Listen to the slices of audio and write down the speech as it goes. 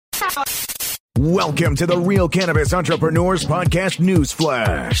Welcome to the Real Cannabis Entrepreneurs Podcast News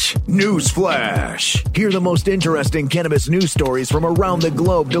Flash. News Flash. Hear the most interesting cannabis news stories from around the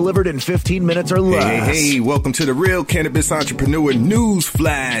globe delivered in 15 minutes or less. Hey, welcome to the Real Cannabis Entrepreneur News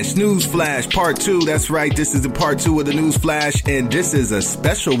Flash. News Flash Part 2. That's right. This is the Part 2 of the News Flash. And this is a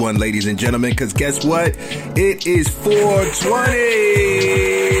special one, ladies and gentlemen, because guess what? It is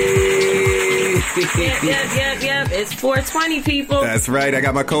 420. Yep. It's 420, people. That's right. I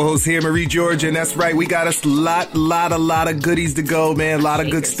got my co-host here, Marie George, and that's right. We got a lot of goodies to go, man. A lot of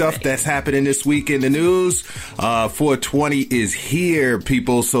good stuff that's happening this week in the news. 420 is here,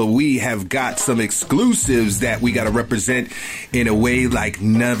 people. So we have got some exclusives that we got to represent in a way like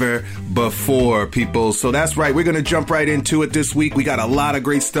never before, people. So that's right. We're going to jump right into it this week. We got a lot of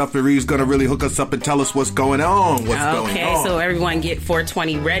great stuff. Marie's going to really hook us up and tell us what's going on. Okay, so everyone get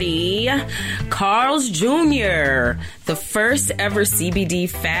 420 ready. Carl's Jr., the first ever CBD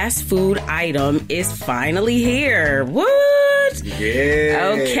fast food item, is finally here. What?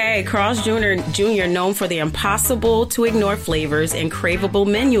 Yeah. Okay, Carl's Jr., known for the impossible to ignore flavors and craveable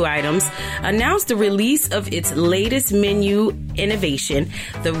menu items, announced the release of its latest menu innovation,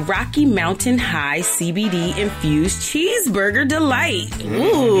 the Rocky Mountain High CBD infused cheeseburger delight.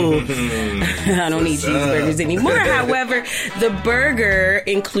 Ooh. I don't need cheeseburgers anymore. However, the burger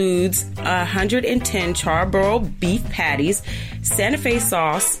includes 110 charbroil beef patties, Santa Fe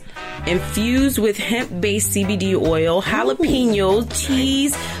sauce, infused with hemp-based CBD oil, jalapeno,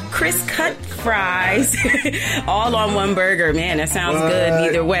 cheese, crisp cut fries, all on one burger. Man, that sounds good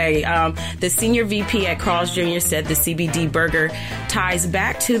either way. The senior VP at Carl's Jr. said the CBD burger ties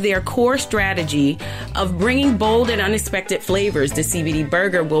back to their core strategy of bringing bold and unexpected flavors. The CBD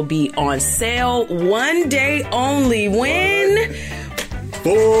burger will be on sale one day only. When?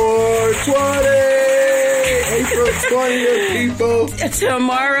 420! April 20th, people.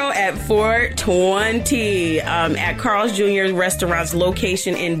 Tomorrow at 420 at Carl's Jr. Restaurant's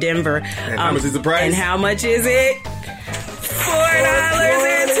location in Denver. And how much is the price? And how much is it?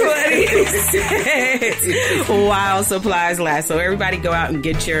 $4.20. While supplies last. So everybody go out and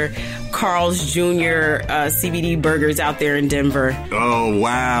get your Carl's Jr. CBD burgers out there in Denver. Oh,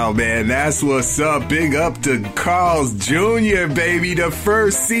 wow, man. That's what's up. Big up to Carl's Jr., baby. The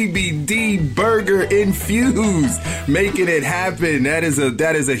first CBD burger infused. Making it happen. That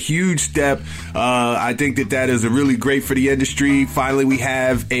is a huge step. I think that is a really great for the industry. Finally, we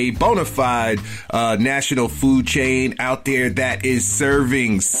have a bona fide national food chain out there that is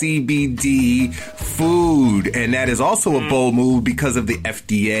serving CBD food. And that is also a bold move because of the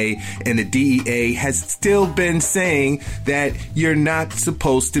FDA and the DEA has still been saying that you're not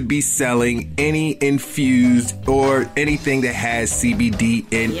supposed to be selling any infused or anything that has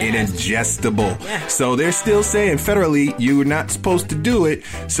CBD in an ingestible. So they're still saying federally you're not supposed to do it.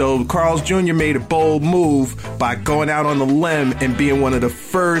 So Carl's Jr. made a bold move by going out on the limb and being one of the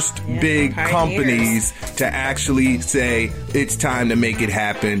first big companies to actually say it's time to make it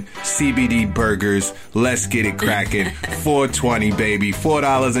happen. CBD burgers, let's get it cracking. 420, baby.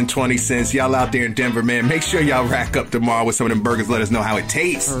 $4.20. Y'all out there in Denver, man, make sure y'all rack up tomorrow with some of them burgers. Let us know how it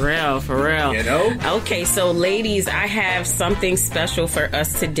tastes. For real. You know? Okay, so ladies, I have something special for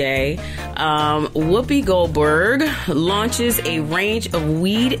us today. Whoopi Goldberg launches a range of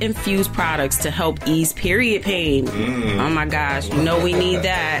weed-infused products to help ease period pain. Oh my gosh, you know we need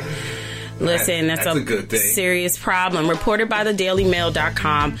that. Listen, that's a good thing. Serious problem. Reported by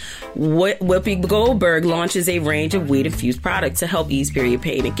thedailymail.com, Whoopi Goldberg launches a range of weed-infused products to help ease period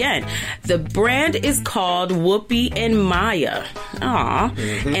pain. Again, the brand is called Whoopi and Maya.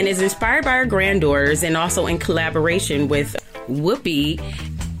 And is inspired by her granddaughters and also in collaboration with Whoopi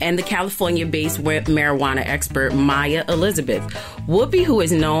and the California-based marijuana expert Maya Elizabeth. Whoopi, who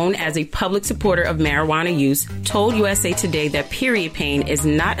is known as a public supporter of marijuana use, told USA Today that period pain is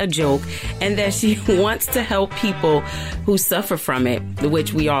not a joke and that she wants to help people who suffer from it,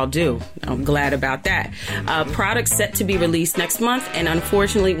 which we all do. I'm glad about that. Products set to be released next month and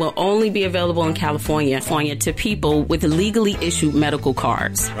unfortunately will only be available in California to people with legally issued medical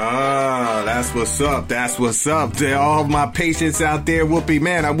cards. That's what's up. To all my patients out there, Whoopi,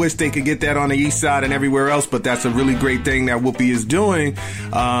 man, I wish they could get that on the east side and everywhere else, but that's a really great thing that Whoopi is doing.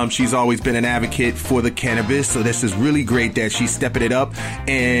 She's always been an advocate for the cannabis, so this is really great that she's stepping it up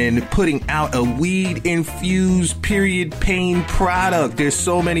and putting out a weed-infused period pain product. There's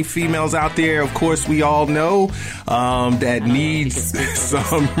so many females out there, of course, we all know, that needs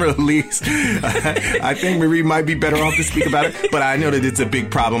some release. I think Marie might be better off to speak about it, but I know that it's a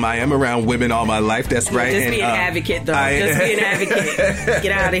big problem. I am around women all my life, that's right. Just be an advocate, though. Just be an advocate.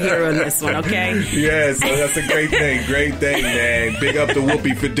 Get out out of here on this one, okay? Yes, that's a great thing. Great thing, man. Big up to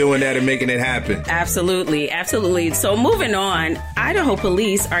Whoopi for doing that and making it happen. Absolutely. So moving on, Idaho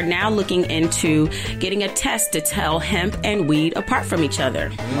police are now looking into getting a test to tell hemp and weed apart from each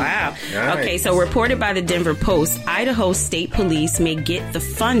other. Wow. Nice. Okay, so reported by the Denver Post, Idaho State Police may get the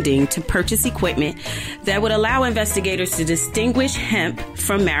funding to purchase equipment that would allow investigators to distinguish hemp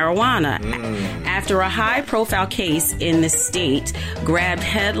from marijuana. After a high-profile case in the state grabbed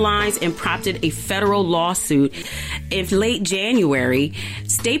headlines and prompted a federal lawsuit, in late January,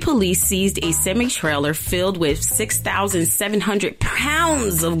 state police seized a semi-trailer filled with 6,700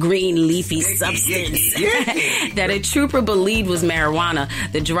 pounds of green leafy substance that a trooper believed was marijuana.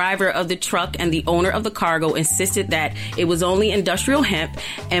 The driver of the truck and the owner of the cargo insisted that it was only industrial hemp,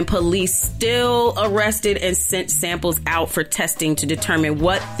 and police still arrested and sent samples out for testing to determine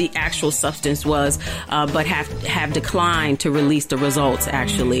what the actual substance was, but have declined to release the results,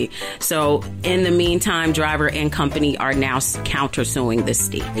 actually. So in the meantime, driver and company are now countersuing the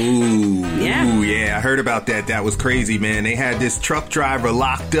state. Ooh, yeah, I heard about that. That was crazy, man. They had this truck driver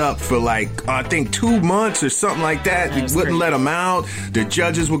locked up for I think 2 months or something like that. They wouldn't let him out. The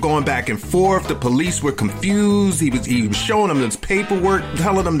judges were going back and forth. The police were confused. He was showing them this paperwork,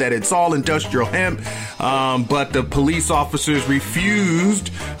 telling them that it's all industrial hemp. But the police officers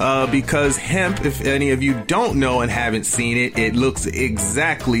refused because hemp, if any of you don't know and haven't seen it, it looks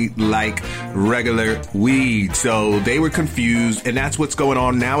exactly like regular weed. So they were confused, and that's what's going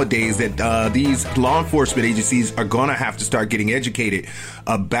on nowadays, that these law enforcement agencies are going to have to start getting educated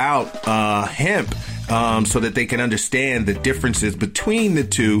about hemp so that they can understand the differences between the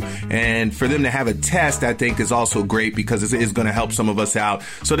two. And for them to have a test, I think, is also great because it is going to help some of us out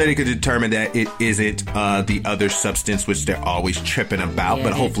so that they can determine that it isn't the other substance, which they're always tripping about. Yeah,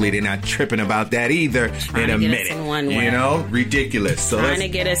 but hopefully they're not tripping about that either in a minute. You know, ridiculous. So trying to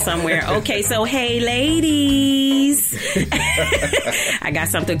get us somewhere. Okay, so hey, ladies. I got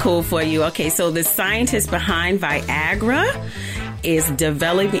something cool for you. Okay, so the scientist behind Viagra is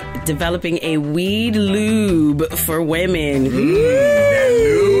developing a weed lube for women. That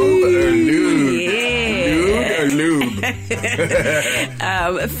lube.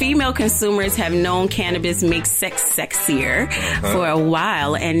 Female consumers have known cannabis makes sex sexier for a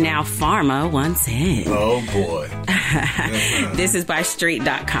while, and now pharma wants in. Oh, boy. This is by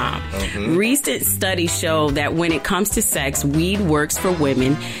Straight.com. Recent studies show that when it comes to sex, weed works for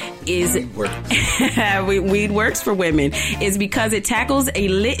women weed works for women is because it tackles a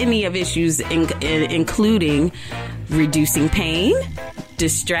litany of issues, including reducing pain,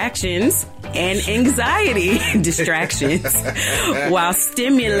 distractions, and anxiety while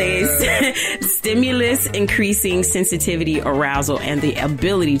stimulus increasing sensitivity, arousal, and the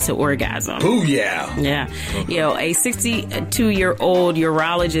ability to orgasm. Oh, yeah. Yeah. You know, a 62-year-old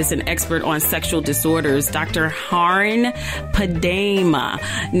urologist and expert on sexual disorders, Dr. Harin Padema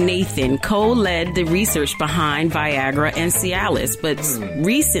Nathan, co-led the research behind Viagra and Cialis, but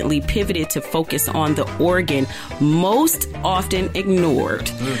recently pivoted to focus on the organ most often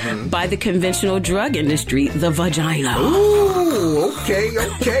ignored by the conventional drug industry, the vagina. Ooh, okay.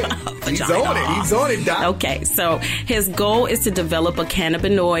 He's on it, Doc. Okay, so his goal is to develop a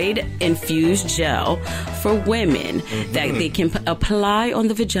cannabinoid-infused gel for women that they can apply on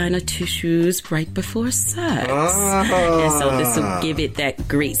the vagina tissues right before sex. And so this will give it that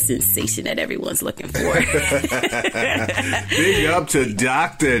great sensation that everyone's looking for. Big up to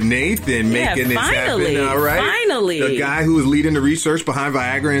Dr. Nathan making this happen. All right. Finally. The guy who is leading the research behind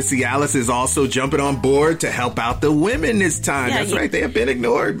Viagra and Cialis is also jumping on board to help out the women this time. Yeah, that's right. They have been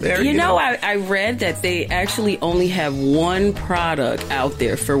ignored. You know, I read that they actually only have one product out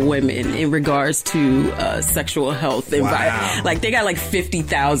there for women in regards to sexual health. And they got like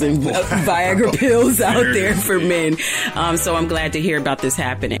 50,000 Viagra pills out there for men. So I'm glad to hear about this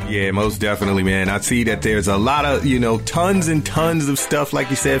happening. Yeah, most definitely, man. I see that there's a lot of, tons and tons of stuff, like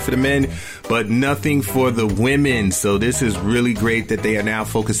you said, for the men, but nothing for the women. So this is really great that they are now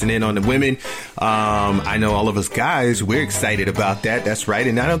focusing in on the women. I know all of us guys, we're excited about that. That's right.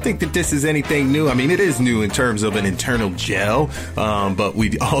 And I don't think that this is anything new. I mean, it is new in terms of an internal gel, but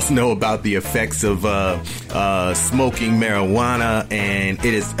we also know about the effects of smoking marijuana and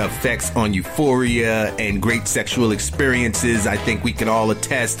its effects on euphoria and great sexual experiences. I think we can all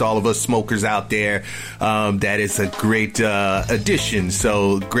attest, all of us smokers out there, that is a great addition.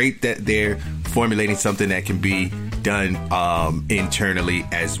 So great that they're formulating something that can be done internally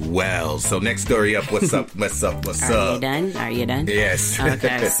as well. So next story up. What's up? Are you done? Yes.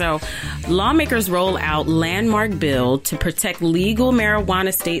 Okay. So lawmakers roll out landmark bill to protect legal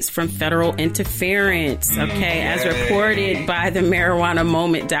marijuana states from federal interference. Okay. As reported by the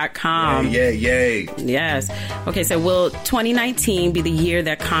marijuanamoment.com. Yay. Yes. Okay. So will 2019 be the year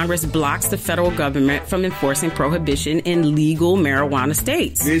that Congress blocks the federal government from enforcing prohibition in legal marijuana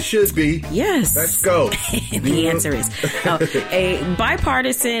states? It should be. Yes. Let's go. The answer is a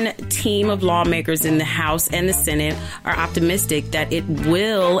bipartisan team of lawmakers in the House and the Senate are optimistic that it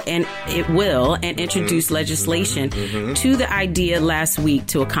will introduce legislation to the idea last week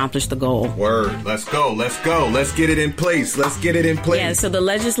to accomplish the goal. Word. Let's go. Let's get it in place. Yeah, so the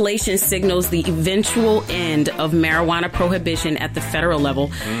legislation signals the eventual end of marijuana prohibition at the federal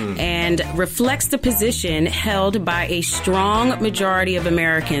level and reflects the position held by a strong majority of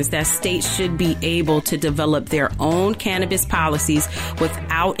Americans that states should be able to develop their own cannabis policies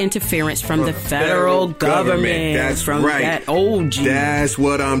without interference from the federal government. That's from right. That OG. That's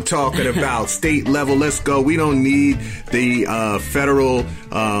what I'm talking about. State level, let's go. We don't need the federal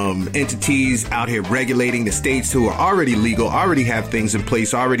entities out here regulating the states who are already legal, already have things in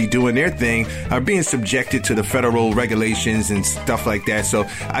place, already doing their thing, are being subjected to the federal regulations and stuff like that. So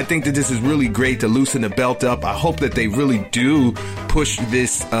I think that this is really great to loosen the belt up. I hope that they really do push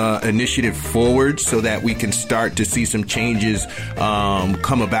this initiative forward so that we can start to see some changes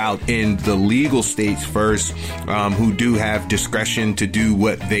come about in the legal states first, who do have discretion to do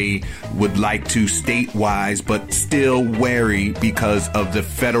what they would like to state-wise, but still wary because of the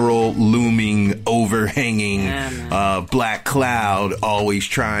federal looming, overhanging black cloud always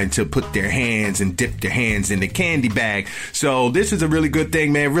trying to put their hands and dip their hands in the candy bag. So this is a really good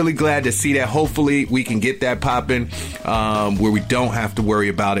thing, man. Really glad to see that. Hopefully we can get that popping where we don't have to worry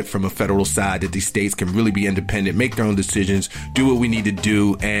about it from a federal side, that these states can really be independent, make their own decisions, do what we need to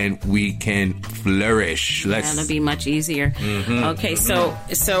do, and we can flourish. That'll be much easier. Okay, so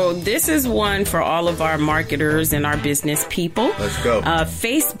this is one for all of our marketers and our business people. Let's go.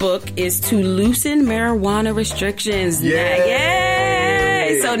 Facebook is to loosen marijuana restrictions.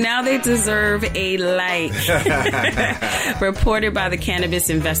 Yay! So now they deserve a like. Reported by the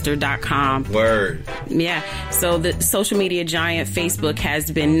CannabisInvestor.com. Word. Yeah. So the social media giant Facebook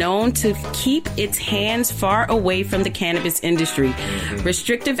has been known to keep its hands far away from the cannabis industry.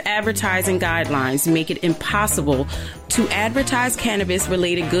 Restrictive advertising guidelines make it impossible to advertise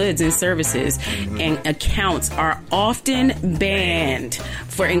cannabis-related goods and services, and accounts are often banned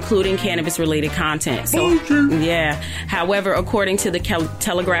for including cannabis-related content. So, yeah. However, according to the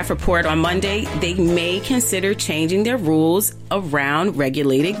Telegraph report on Monday, they may consider changing their rules around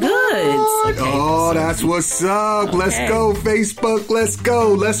regulated goods. Oh, that's what's up. Let's go, Facebook. Let's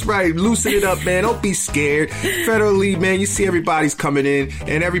go. Let's loosen it up, man. Don't be scared. Federally, man, you see everybody's coming in,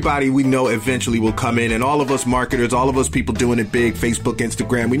 and everybody we know eventually will come in, and all of us marketers, all of us people doing it big, Facebook,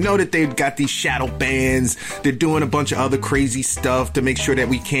 Instagram, we know that they've got these shadow bans. They're doing a bunch of other crazy stuff to make sure that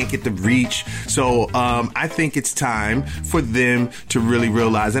we can't get the reach. So I think it's time for them to really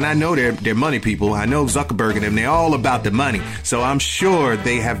realize, and I know they're money people. I know Zuckerberg and them, they're all about the money. So I'm sure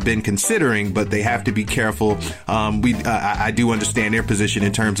they have been considering, but they have to be careful. I do understand their position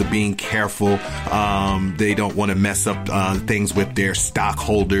in terms of being careful. They don't want to mess up things with their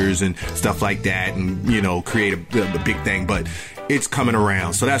stockholders and stuff like that, and create a big thing. But it's coming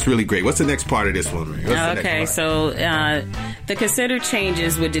around, so that's really great. What's the next part of this one, Ray? Okay, so the considered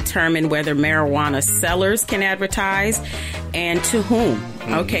changes would determine whether marijuana sellers can advertise and to whom.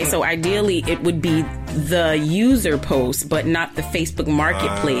 Okay, so ideally it would be the user post, but not the Facebook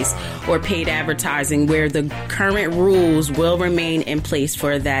marketplace or paid advertising, where the current rules will remain in place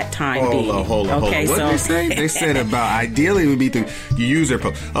for that time being. Hold on. What did they say? They said about ideally it would be the user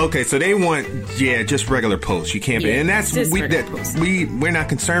post. Okay, so they want just regular posts. You can't be, and that's we're not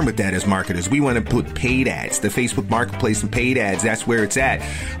concerned with that as marketers. We want to put paid ads, the Facebook marketplace and paid ads. That's where it's at.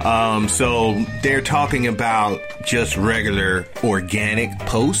 So they're talking about just regular organic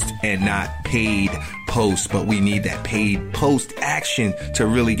post and not paid post, but we need that paid post action to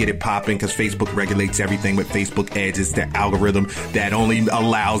really get it popping, because Facebook regulates everything with Facebook ads. It's the algorithm that only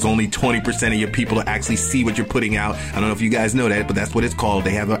allows only 20% of your people to actually see what you're putting out. I don't know if you guys know that, but that's what it's called.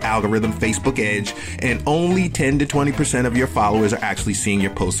 They have an algorithm, Facebook Edge, and only 10 to 20% of your followers are actually seeing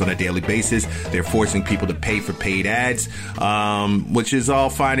your posts on a daily basis. They're forcing people to pay for paid ads, which is all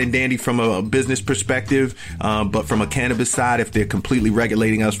fine and dandy from a business perspective, but from a cannabis side, if they're completely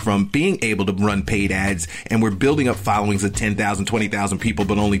regulating us from being able to run paid ads, ads, and we're building up followings of 10,000, 20,000 people,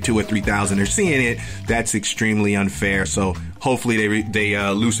 but only 2,000 or 3,000 are seeing it. That's extremely unfair. So hopefully they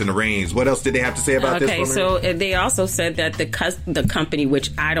loosen the reins. What else did they have to say about this? Okay, so they also said that the company,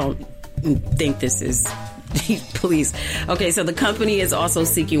 which I don't think this is... Please. Okay, so the company is also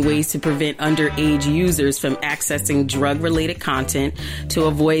seeking ways to prevent underage users from accessing drug-related content to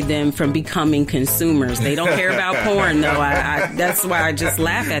avoid them from becoming consumers. They don't care about porn, though. That's why I just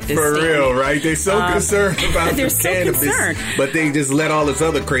laugh at this. For real, right? They're so concerned about the cannabis, but they just let all this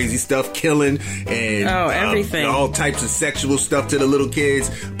other crazy stuff, killing and everything, all types of sexual stuff to the little kids.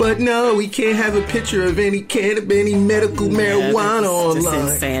 But no, we can't have a picture of any cannabis, any medical marijuana online.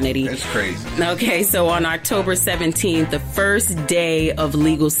 That's insanity. That's crazy. Okay, so on October 17th, the first day of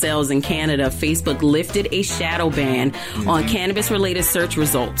legal sales in Canada, Facebook lifted a shadow ban on cannabis-related search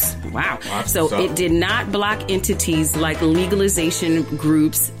results. Wow. So it did not block entities like legalization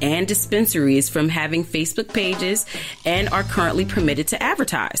groups and dispensaries from having Facebook pages and are currently permitted to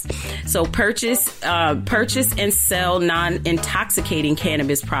advertise. So purchase and sell non-intoxicating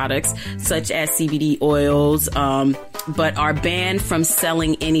cannabis products such as CBD oils, but are banned from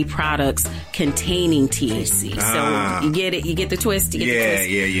selling any products containing THC. So you get it, you get the twist.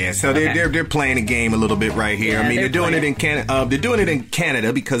 Yeah. So they're playing a game a little bit right here. Yeah, I mean, they're doing it in Canada. They're doing it in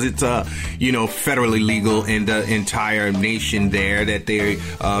Canada because it's federally legal in the entire nation there. That they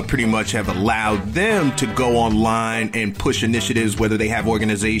pretty much have allowed them to go online and push initiatives, whether they have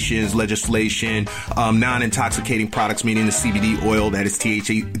organizations, legislation, non-intoxicating products, meaning the CBD oil that is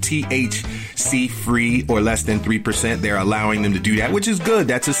THC free or less than 3%. They're allowing them to do that, which is good.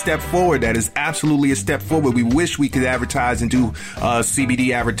 That's a step forward. That is absolutely a step forward. We wish we could advertise and do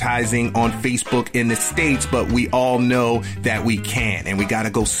CBD advertising on Facebook in the States, but we all know that we can't, and we got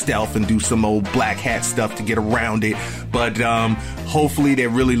to go stealth and do some old black hat stuff to get around it. But hopefully they're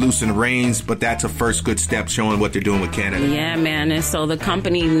really loosen the reins, but that's a first good step showing what they're doing with Canada. Yeah, man. And so the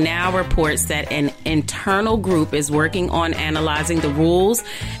company now reports that an internal group is working on analyzing the rules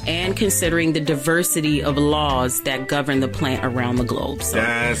and considering the diversity of laws that govern the plant around the globe. So,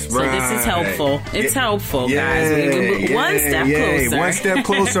 that's right. So this is helpful. It's helpful, guys. One step closer. One step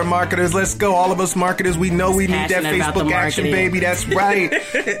closer, marketers. Let's go. All of us marketers, we know we need that Facebook action, baby. That's right.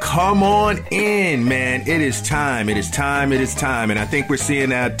 Come on in, man. It is time. It is time. It is time. And I think we're seeing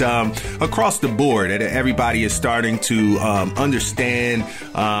that across the board. That everybody is starting to understand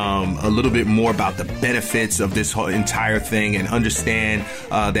a little bit more about the benefits of this whole entire thing and understand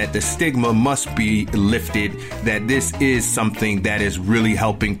that the stigma must be lifted, that this is something that is really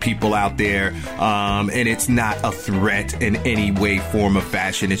helping people out there, and it's not a threat in any way, form, or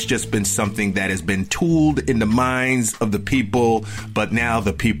fashion. It's just been something that has been tooled in the minds of the people, but now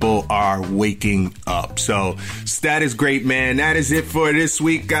the people are waking up. So that is great, man. That is it for this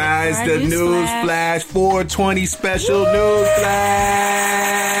week, guys. Right, the News Flash 420 special News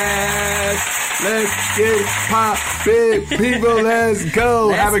Flash. Let's get poppin', people. Let's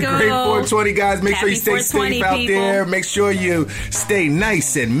go. Have a great 420, guys. Make sure you stay safe out there. Make sure you stay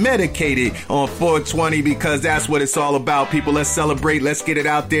nice and medicated on 420 because that's what it's all about, people. Let's celebrate. Let's get it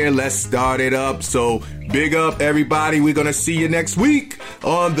out there. Let's start it up. So big up, everybody. We're going to see you next week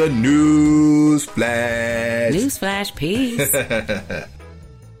on the News Flash. News Flash. Peace.